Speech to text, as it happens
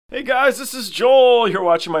Hey guys, this is Joel. You're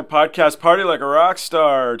watching my podcast, Party Like a Rock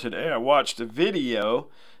Star. Today I watched a video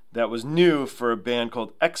that was new for a band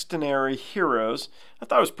called Xdinary Heroes. I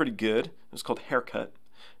thought it was pretty good. It was called Haircut.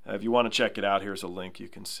 If you want to check it out, here's a link you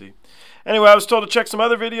can see. Anyway, I was told to check some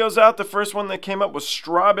other videos out. The first one that came up was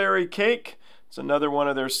Strawberry Cake. It's another one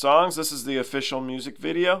of their songs. This is the official music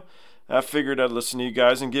video. I figured I'd listen to you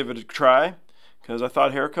guys and give it a try because I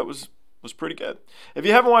thought Haircut was pretty good. If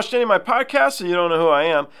you haven't watched any of my podcasts and you don't know who I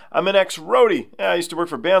am, I'm an ex-roadie. I used to work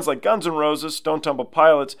for bands like Guns N' Roses, Stone Temple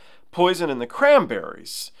Pilots, Poison, and the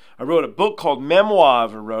Cranberries. I wrote a book called Memoir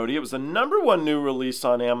of a Roadie. It was the #1 new release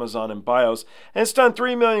on Amazon and BIOS, and it's done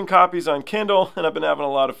 3 million copies on Kindle, and I've been having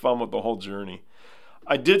a lot of fun with the whole journey.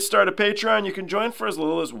 I did start a Patreon. You can join for as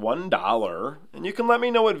little as $1, and you can let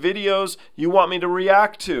me know what videos you want me to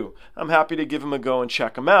react to. I'm happy to give them a go and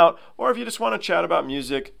check them out, or if you just want to chat about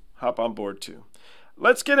music, hop on board too.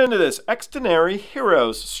 Let's get into this. Xdinary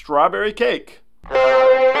Heroes, Strawberry Cake.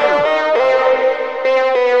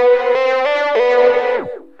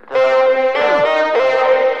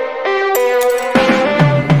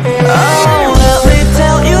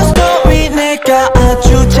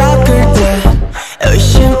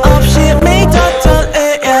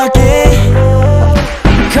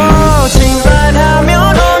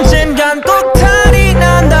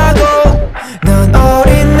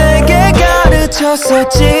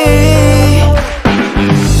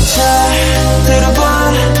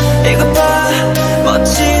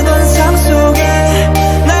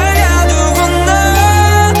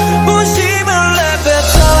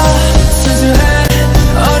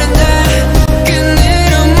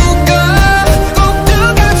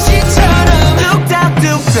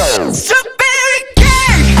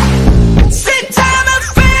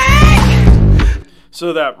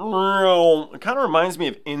 So that it kind of reminds me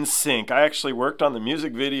of NSYNC. I actually worked on the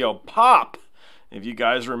music video Pop. If you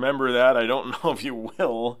guys remember that, I don't know if you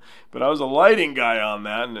will, but I was a lighting guy on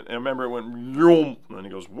that, and I remember it went, and he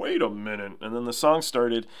goes, wait a minute, and then the song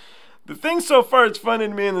started. The thing so far that's funny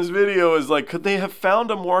to me in this video is, like, could they have found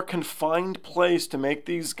a more confined place to make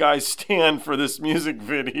these guys stand for this music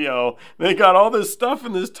video? They got all this stuff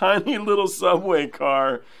in this tiny little subway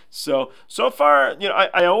car. So far, you know,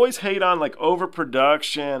 I always hate on, like,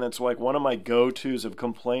 overproduction. It's, like, one of my go-tos of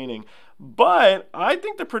complaining. But I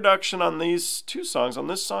think the production on these two songs, on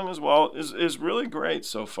this song as well, is really great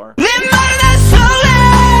so far.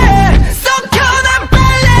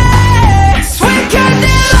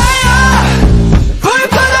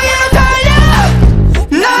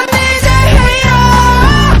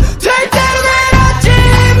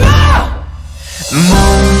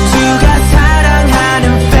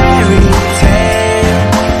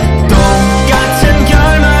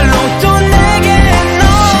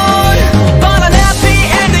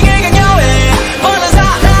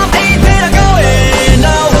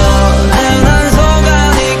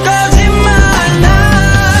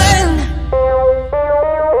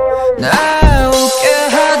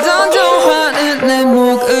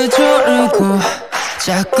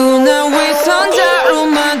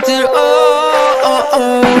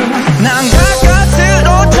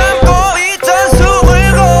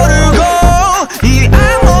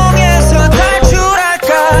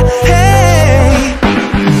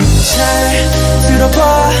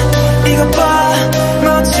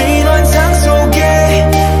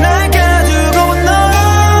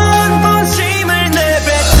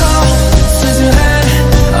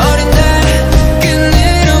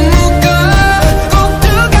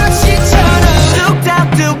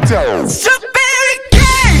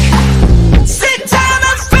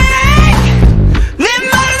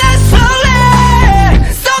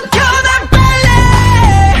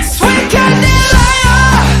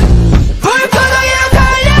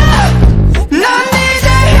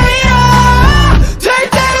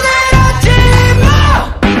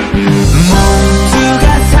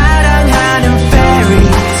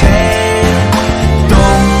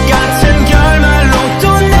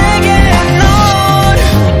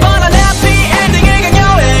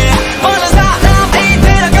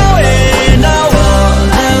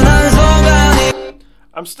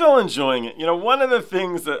 I'm still enjoying it. You know, one of the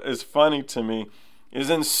things that is funny to me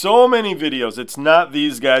is in so many videos, it's not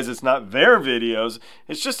these guys, it's not their videos,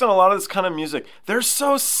 it's just in a lot of this kind of music, they're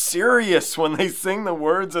so serious when they sing the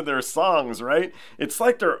words of their songs, right? It's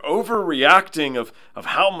like they're overreacting of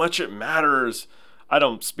how much it matters. I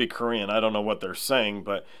don't speak Korean, I don't know what they're saying,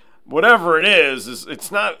 but whatever it is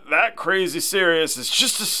it's not that crazy serious. It's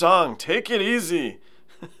just a song. Take it easy.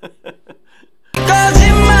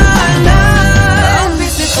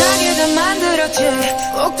 비슷하게 다 만들었지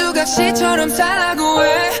꼭두각시처럼 살라고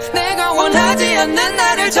해 내가 원하지 않는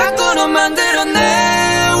나를 자꾸는 만들어내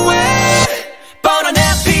왜 뻔한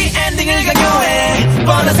해피 엔딩을 강요해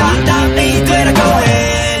뻔한 사람이 되라고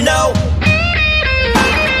해 No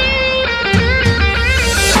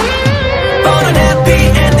뻔한 해피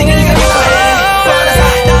엔딩을 강요해 뻔한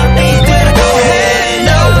사람이 되라고 해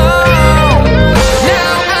No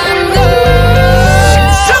Now I'm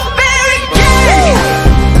good So very gay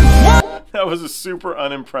That was a super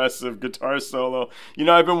unimpressive guitar solo. You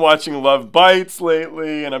know, I've been watching Love Bites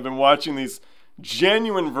lately, and I've been watching these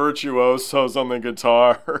genuine virtuosos on the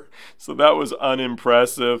guitar, so that was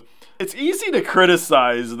unimpressive. It's easy to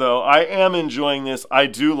criticize, though. I am enjoying this. I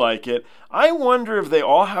do like it. I wonder if they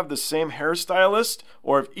all have the same hairstylist,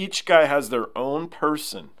 or if each guy has their own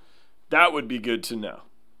person. That would be good to know.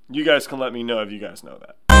 You guys can let me know if you guys know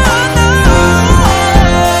that.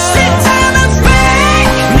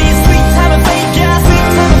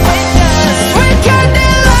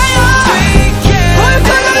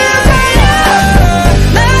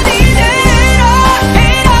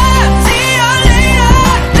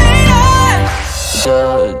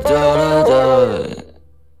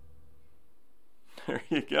 There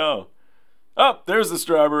you go. Oh, there's the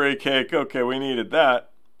strawberry cake. Okay, we needed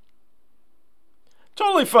that.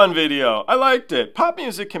 Totally fun video. I liked it. Pop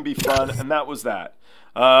music can be fun, and that was that.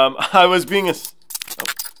 I was being a...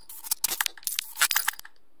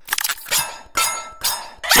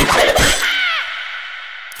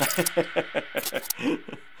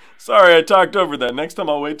 Sorry, I talked over that. Next time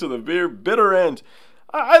I'll wait till the bitter end.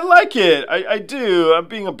 I like it. I do. I'm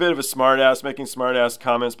being a bit of a smartass, making smartass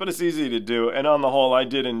comments, but it's easy to do. And on the whole, I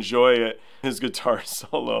did enjoy it. His guitar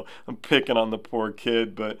solo. I'm picking on the poor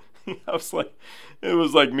kid, but I was like, it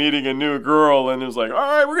was like meeting a new girl, and it was like, all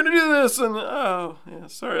right, we're gonna do this, and oh, yeah,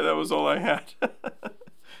 sorry, that was all I had.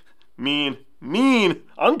 Mean,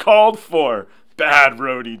 uncalled for. Bad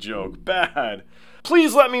Roadie joke. Bad.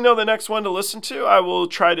 Please let me know the next one to listen to. I will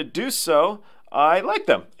try to do so. I like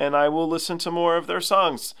them, and I will listen to more of their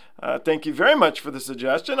songs. Thank you very much for the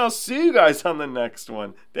suggestion. I'll see you guys on the next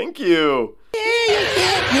one. Thank you.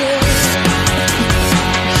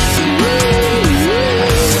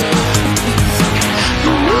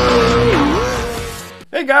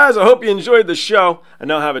 Hey guys, I hope you enjoyed the show. I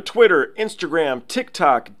now have a Twitter, Instagram,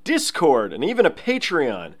 TikTok, Discord, and even a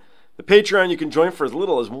Patreon. The Patreon you can join for as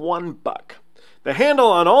little as $1. The handle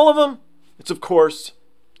on all of them, it's of course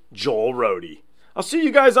Joel Roadie. I'll see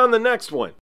you guys on the next one.